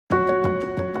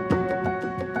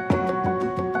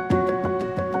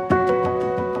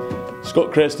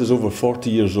Scotcrest is over 40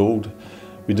 years old.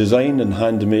 We design and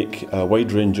hand make a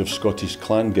wide range of Scottish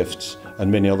clan gifts and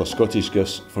many other Scottish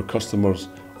gifts for customers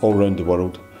all around the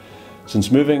world. Since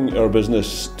moving our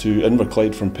business to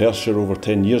Inverclyde from Perthshire over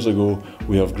 10 years ago,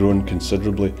 we have grown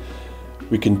considerably.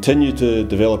 We continue to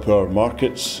develop our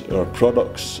markets, our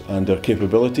products and our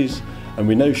capabilities, and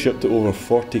we now ship to over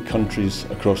 40 countries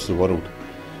across the world.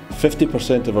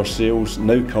 50% of our sales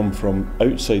now come from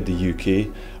outside the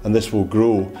UK, and this will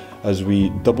grow as we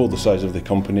double the size of the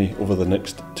company over the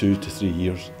next 2 to 3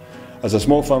 years. As a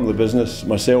small family business,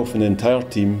 myself and the entire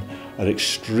team are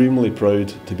extremely proud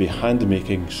to be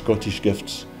hand-making Scottish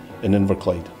gifts in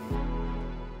Inverclyde.